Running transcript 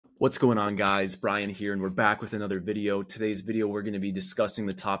What's going on, guys? Brian here, and we're back with another video. Today's video, we're going to be discussing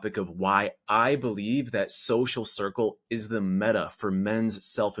the topic of why I believe that social circle is the meta for men's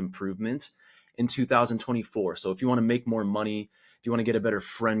self-improvement in 2024. So if you want to make more money, if you want to get a better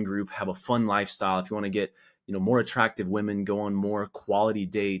friend group, have a fun lifestyle, if you want to get more attractive women, go on more quality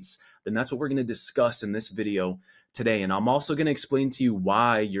dates, then that's what we're going to discuss in this video today. And I'm also going to explain to you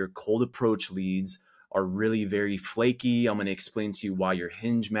why your cold approach leads are really very flaky. I'm going to explain to you why your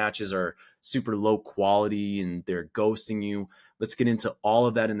hinge matches are super low quality and they're ghosting you. Let's get into all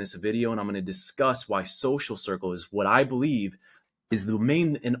of that in this video, and I'm going to discuss why social circle is what I believe is the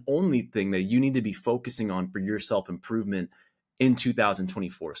main and only thing that you need to be focusing on for your self-improvement in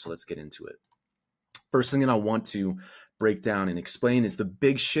 2024. So let's get into it. First thing that I want to break down and explain is the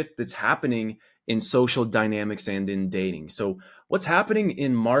big shift that's happening in social dynamics and in dating. So what's happening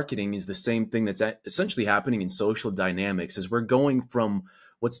in marketing is the same thing that's essentially happening in social dynamics, is we're going from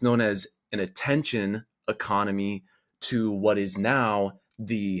what's known as an attention economy to what is now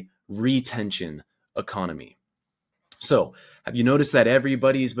the retention economy. So have you noticed that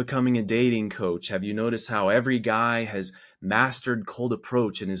everybody's becoming a dating coach? Have you noticed how every guy has mastered cold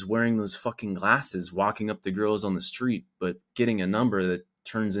approach and is wearing those fucking glasses, walking up to girls on the street, but getting a number that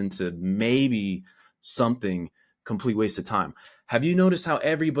turns into maybe something complete waste of time? Have you noticed how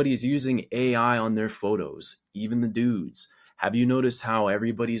everybody's using AI on their photos, even the dudes? Have you noticed how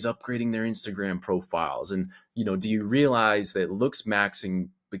everybody's upgrading their Instagram profiles? And, do you realize that looks maxing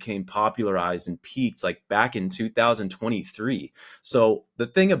became popularized and peaked like back in 2023? So the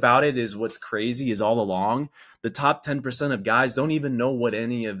thing about it is, what's crazy is all along, the top 10% of guys don't even know what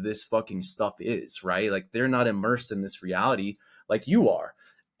any of this fucking stuff is, right? Like, they're not immersed in this reality like you are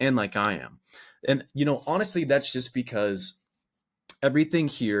and like I am. And, honestly, that's just because everything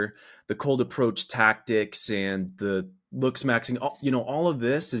here, the cold approach tactics and the looks maxing, all of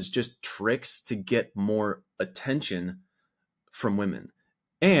this is just tricks to get more attention from women.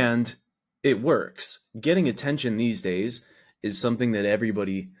 And it works. Getting attention these days is something that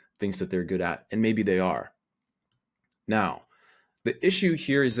everybody thinks that they're good at, and maybe they are. Now, the issue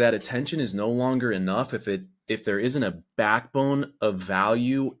here is that attention is no longer enough if there isn't a backbone of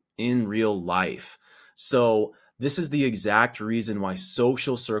value in real life. So this is the exact reason why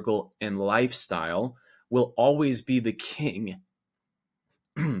social circle and lifestyle will always be the king.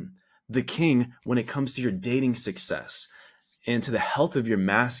 The king when it comes to your dating success and to the health of your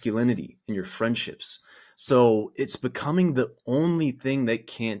masculinity and your friendships. So it's becoming the only thing that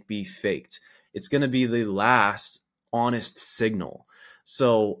can't be faked. It's going to be the last honest signal.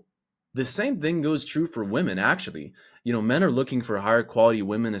 So the same thing goes true for women, actually. Men are looking for higher quality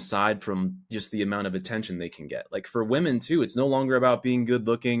women aside from just the amount of attention they can get. Like, for women too, it's no longer about being good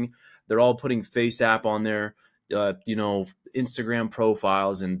looking. They're all putting face app on their, Instagram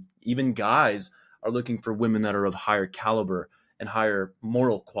profiles, and even guys are looking for women that are of higher caliber and higher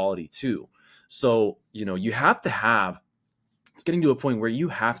moral quality too. So, you have to have, it's getting to a point where you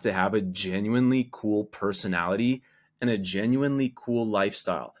have to have a genuinely cool personality and a genuinely cool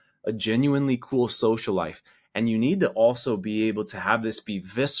lifestyle, a genuinely cool social life. And you need to also be able to have this be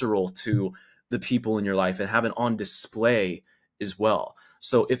visceral to the people in your life and have it on display as well.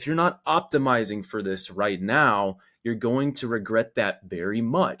 So if you're not optimizing for this right now, you're going to regret that very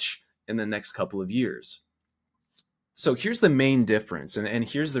much in the next couple of years. So here's the main difference, and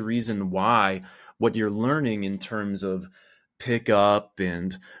here's the reason why what you're learning in terms of pickup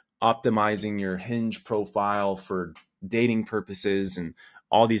and optimizing your hinge profile for dating purposes and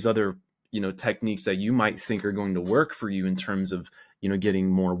all these other techniques that you might think are going to work for you in terms of getting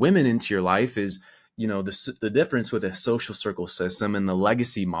more women into your life is the difference with a social circle system and the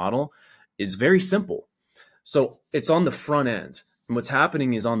legacy model is very simple. So it's on the front end. And what's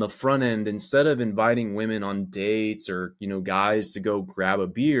happening is, on the front end, instead of inviting women on dates or, guys to go grab a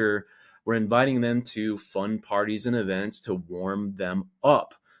beer, we're inviting them to fun parties and events to warm them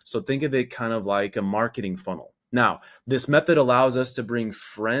up. So think of it kind of like a marketing funnel. Now, this method allows us to bring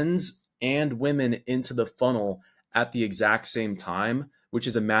friends and women into the funnel at the exact same time, which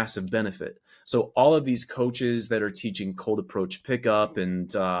is a massive benefit. So all of these coaches that are teaching cold approach pickup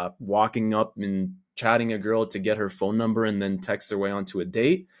and walking up and chatting a girl to get her phone number and then text their way onto a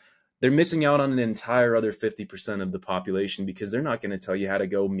date, they're missing out on an entire other 50% of the population, because they're not going to tell you how to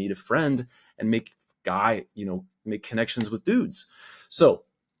go meet a friend and make connections with dudes. So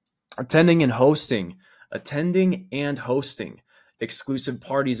attending and hosting exclusive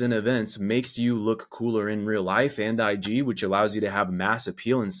parties and events makes you look cooler in real life and IG, which allows you to have mass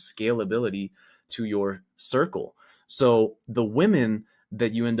appeal and scalability to your circle. So the women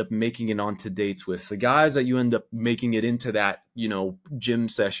that you end up making it onto dates with, the guys that you end up making it into that, gym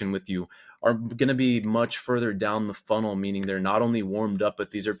session with you, are going to be much further down the funnel, meaning they're not only warmed up,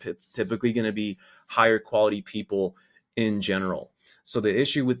 but these are typically going to be higher quality people in general. So the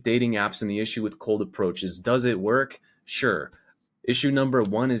issue with dating apps and the issue with cold approach is, does it work? Sure. Issue number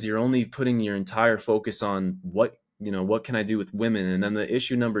one is you're only putting your entire focus on what can I do with women? And then the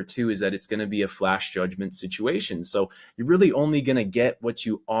issue number two is that it's going to be a flash judgment situation. So you're really only going to get what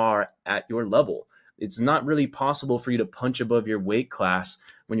you are at your level. It's not really possible for you to punch above your weight class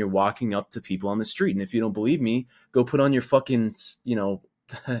when you're walking up to people on the street. And if you don't believe me, go put on your fucking,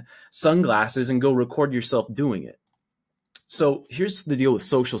 sunglasses and go record yourself doing it. So here's the deal with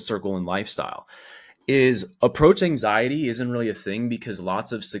social circle and lifestyle. Is approach anxiety isn't really a thing because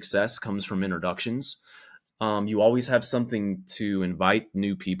lots of success comes from introductions. You always have something to invite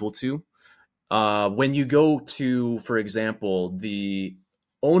new people to. When you go to, for example, the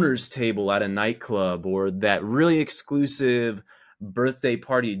owner's table at a nightclub or that really exclusive birthday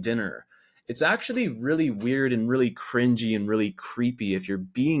party dinner, it's actually really weird and really cringy and really creepy if you're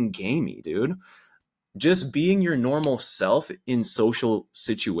being gamey, dude. Just being your normal self in social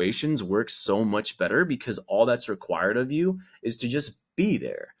situations works so much better because all that's required of you is to just be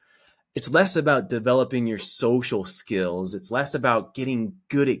there. It's less about developing your social skills. It's less about getting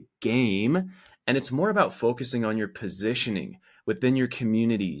good at game. And it's more about focusing on your positioning within your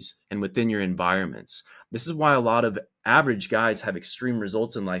communities and within your environments. This is why a lot of average guys have extreme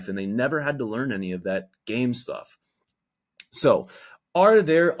results in life and they never had to learn any of that game stuff. So, are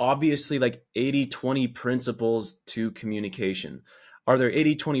there obviously like 80-20 principles to communication? Are there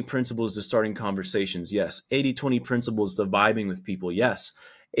 80-20 principles to starting conversations? Yes. 80-20 principles to vibing with people? Yes.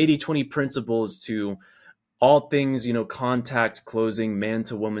 80-20 principles to all things, contact, closing, man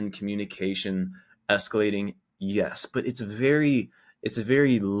to woman communication, escalating? Yes. But it's very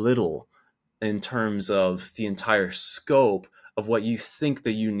little in terms of the entire scope of what you think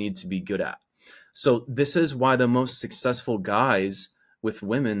that you need to be good at. So this is why the most successful guys with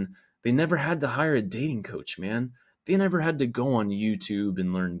women, they never had to hire a dating coach, man. They never had to go on YouTube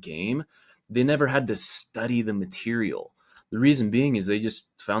and learn game. They never had to study the material. The reason being is they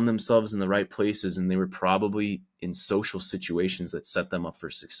just found themselves in the right places and they were probably in social situations that set them up for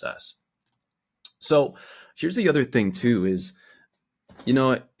success. So here's the other thing too is,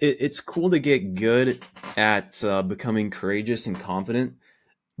 it's cool to get good at becoming courageous and confident,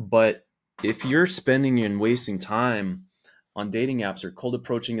 but if you're spending and wasting time on dating apps or cold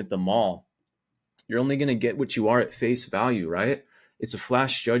approaching at the mall, you're only going to get what you are at face value, right? It's a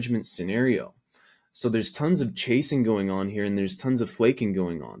flash judgment scenario. So there's tons of chasing going on here and there's tons of flaking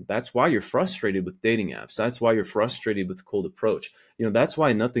going on. That's why you're frustrated with dating apps. That's why you're frustrated with cold approach. That's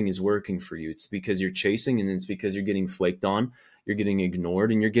why nothing is working for you. It's because you're chasing and it's because you're getting flaked on, you're getting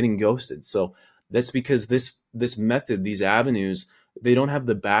ignored, and you're getting ghosted. So that's because this method, these avenues, they don't have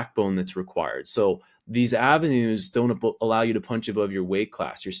the backbone that's required. So these avenues don't allow you to punch above your weight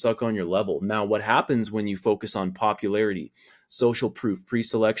class. You're stuck on your level. Now, what happens when you focus on popularity, social proof,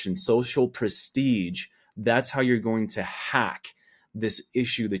 pre-selection, social prestige? That's how you're going to hack this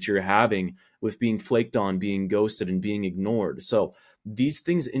issue that you're having with being flaked on, being ghosted, and being ignored. So these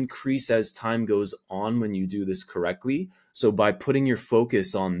things increase as time goes on when you do this correctly. So by putting your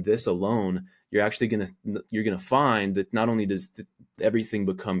focus on this alone, you're actually going to find that not only does everything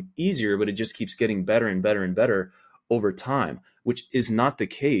become easier, but it just keeps getting better and better and better over time, which is not the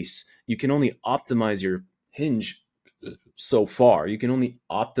case. You can only optimize your hinge so far. You can only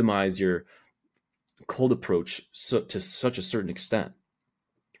optimize your cold approach to such a certain extent,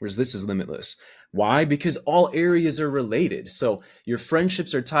 whereas this is limitless. Why? Because all areas are related. So your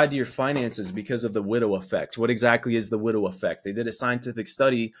friendships are tied to your finances because of the widow effect. What exactly is the widow effect? They did a scientific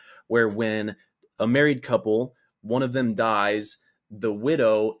study where when a married couple, one of them dies, the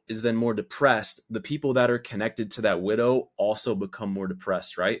widow is then more depressed. The people that are connected to that widow also become more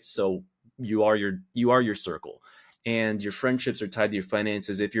depressed, right? So you are your circle, and your friendships are tied to your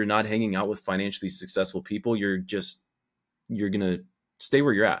finances. If you're not hanging out with financially successful people, you're going to stay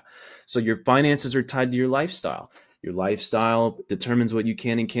where you're at. So your finances are tied to your lifestyle. Your lifestyle determines what you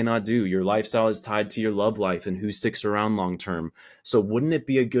can and cannot do. Your lifestyle is tied to your love life and who sticks around long term. So wouldn't it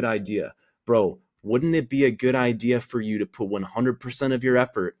be a good idea, bro? Wouldn't it be a good idea for you to put 100% of your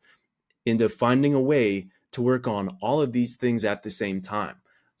effort into finding a way to work on all of these things at the same time?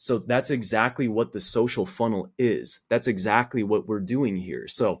 So that's exactly what the social funnel is. That's exactly what we're doing here.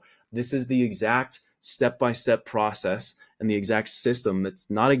 So this is the exact step-by-step process and the exact system. That's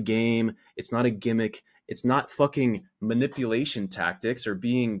not a game. It's not a gimmick. It's not fucking manipulation tactics or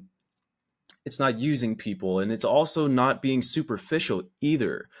being It's not using people, and it's also not being superficial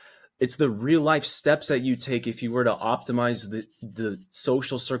either. It's the real life steps that you take if you were to optimize the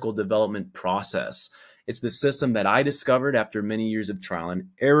social circle development process. It's the system that I discovered after many years of trial and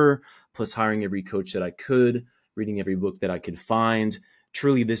error, plus hiring every coach that I could, reading every book that I could find.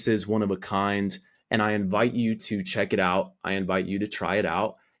 Truly, this is one of a kind, and I invite you to check it out. I invite you to try it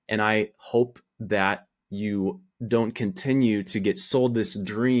out, and I hope that you don't continue to get sold this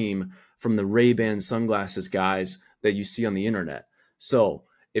dream from the Ray-Ban sunglasses guys that you see on the internet. So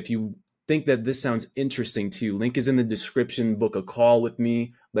if you think that this sounds interesting to you, link is in the description. Book a call with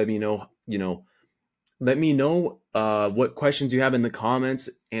me. Let me know, what questions you have in the comments,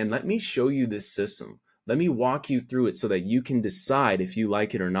 and let me show you this system. Let me walk you through it so that you can decide if you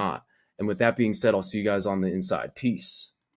like it or not. And with that being said, I'll see you guys on the inside. Peace.